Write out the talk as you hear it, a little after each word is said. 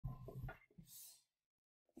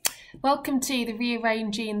Welcome to the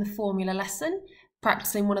rearranging the formula lesson,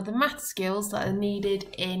 practicing one of the math skills that are needed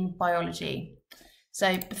in biology.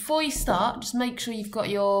 So before you start, just make sure you've got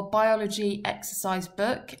your biology exercise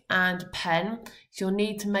book and pen. You'll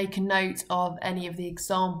need to make a note of any of the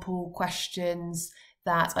example questions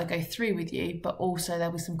that I go through with you, but also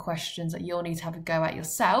there'll be some questions that you'll need to have a go at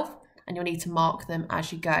yourself and you'll need to mark them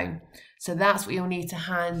as you go. So that's what you'll need to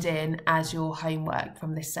hand in as your homework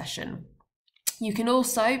from this session. You can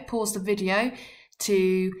also pause the video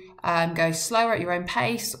to go slower at your own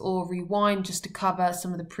pace or rewind just to cover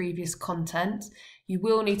some of the previous content. You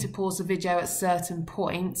will need to pause the video at certain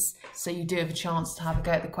points so you do have a chance to have a go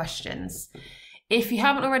at the questions. If you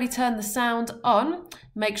haven't already turned the sound on,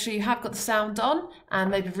 make sure you have got the sound on and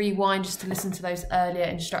maybe rewind just to listen to those earlier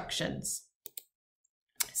instructions.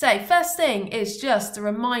 So first thing is just a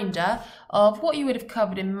reminder of what you would have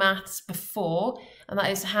covered in maths before, and that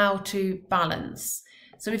is how to balance.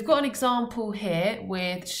 So we've got an example here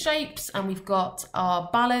with shapes and we've got our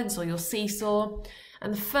balance or your seesaw.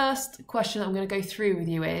 And the first question that I'm going to go through with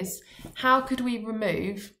you is, how could we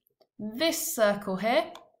remove this circle here,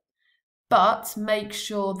 but make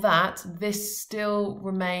sure that this still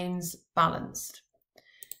remains balanced?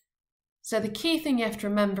 So the key thing you have to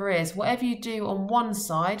remember is whatever you do on one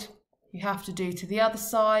side, you have to do to the other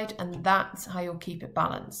side, and that's how you'll keep it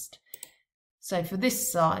balanced. So for this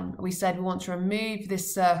side, we said we want to remove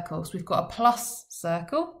this circle. So we've got a plus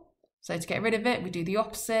circle. So to get rid of it, we do the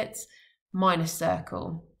opposite, minus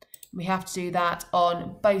circle. We have to do that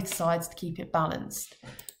on both sides to keep it balanced.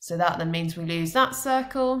 So that then means we lose that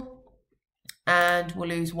circle and we'll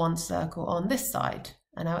lose one circle on this side.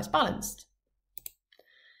 And now it's balanced.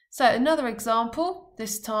 So another example,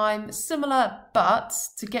 this time similar, but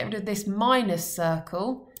to get rid of this minus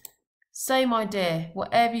circle, same idea.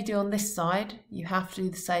 Whatever you do on this side, you have to do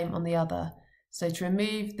the same on the other. So to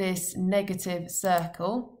remove this negative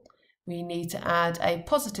circle, we need to add a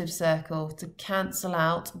positive circle to cancel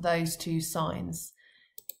out those two signs.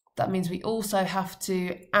 That means we also have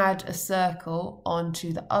to add a circle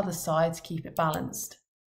onto the other side to keep it balanced.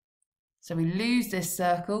 So we lose this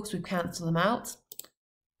circle because we've cancelled them out,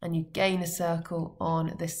 and you gain a circle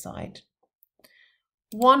on this side.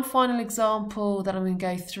 One final example that I'm going to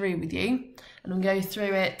go through with you, and I'm going to go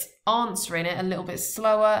through it, answering it a little bit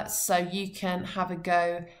slower so you can have a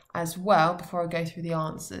go as well before I go through the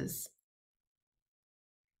answers.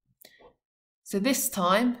 So this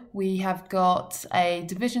time we have got a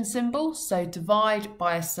division symbol, so divide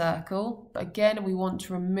by a circle, but again we want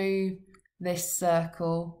to remove this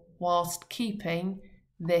circle whilst keeping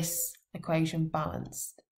this equation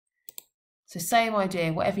balanced. So same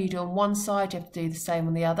idea, whatever you do on one side, you have to do the same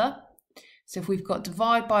on the other. So if we've got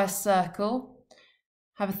divide by a circle,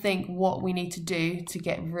 have a think what we need to do to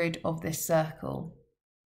get rid of this circle.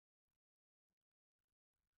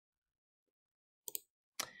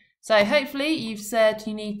 So hopefully you've said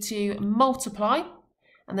you need to multiply,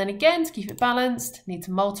 and then again to keep it balanced, need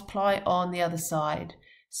to multiply on the other side.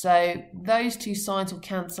 So those two signs will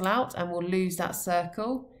cancel out and we'll lose that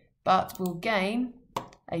circle, but we'll gain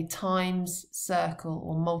a times circle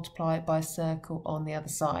or multiply it by a circle on the other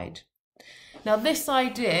side. Now this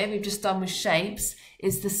idea we've just done with shapes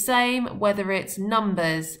is the same whether it's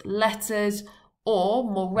numbers, letters, or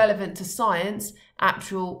more relevant to science,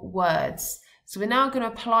 actual words. So we're now going to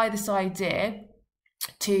apply this idea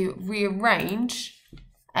to rearrange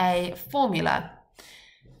a formula.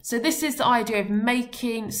 So this is the idea of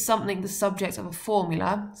making something the subject of a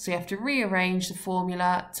formula. So you have to rearrange the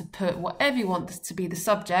formula to put whatever you want to be the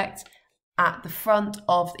subject at the front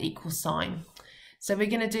of the equal sign. So we're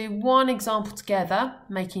going to do one example together,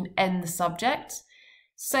 making n the subject.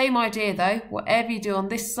 Same idea though, whatever you do on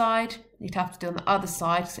this side, you'd have to do on the other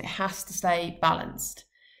side because it has to stay balanced.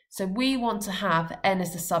 So we want to have n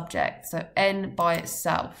as the subject, so n by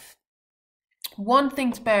itself. One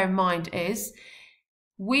thing to bear in mind is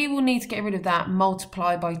we will need to get rid of that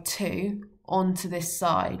multiply by 2 onto this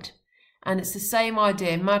side. And it's the same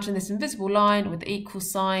idea. Imagine this invisible line with the equal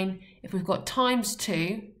sign. If we've got times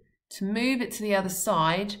 2, to move it to the other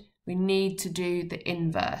side, we need to do the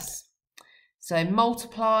inverse. So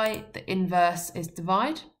multiply, the inverse is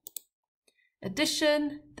divide.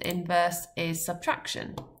 Addition, the inverse is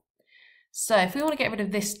subtraction. So if we want to get rid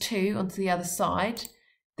of this 2 onto the other side,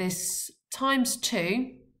 this times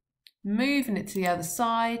 2, moving it to the other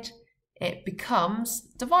side, it becomes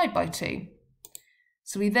divide by 2.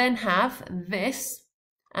 So we then have this,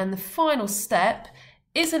 and the final step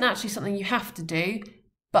isn't actually something you have to do,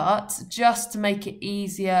 but just to make it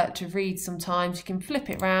easier to read sometimes, you can flip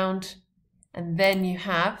it round, and then you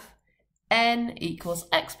have n equals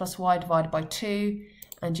x plus y divided by 2,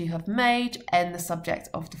 and you have made n the subject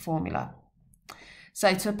of the formula.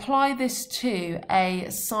 So to apply this to a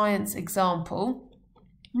science example,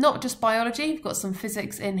 not just biology, we've got some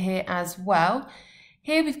physics in here as well.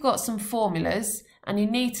 Here we've got some formulas, and you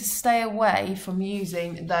need to stay away from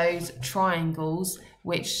using those triangles,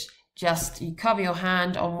 which just you cover your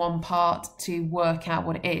hand on one part to work out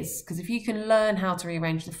what it is. Because if you can learn how to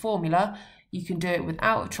rearrange the formula, you can do it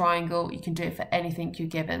without a triangle, you can do it for anything you're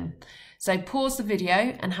given. So pause the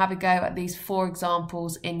video and have a go at these 4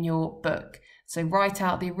 examples in your book. So write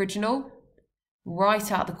out the original,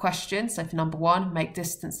 write out the question. So for number 1, make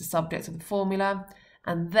distance the subject of the formula,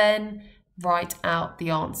 and then write out the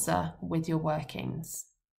answer with your workings.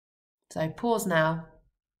 So pause now.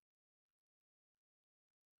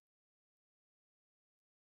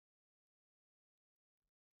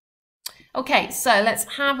 Okay, so let's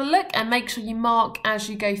have a look and make sure you mark as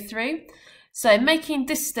you go through. So making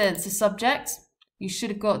distance the subject, you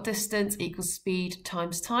should have got distance equals speed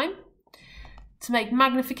times time. To make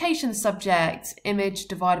magnification the subject, image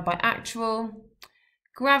divided by actual.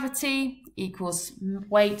 Gravity equals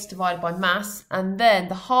weight divided by mass. And then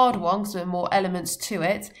the hard one, because there are more elements to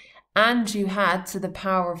it, and you had to the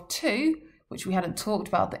power of 2, which we hadn't talked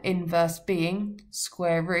about, the inverse being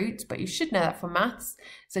square root, but you should know that from maths.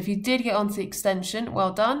 So if you did get onto the extension,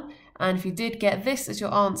 well done. And if you did get this as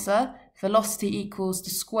your answer, velocity equals the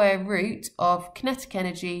square root of kinetic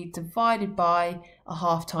energy divided by a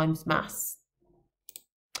half times mass.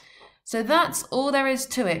 So that's all there is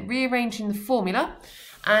to it, rearranging the formula.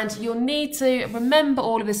 And you'll need to remember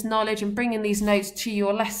all of this knowledge and bring in these notes to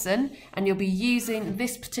your lesson, and you'll be using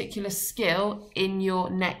this particular skill in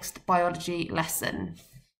your next biology lesson.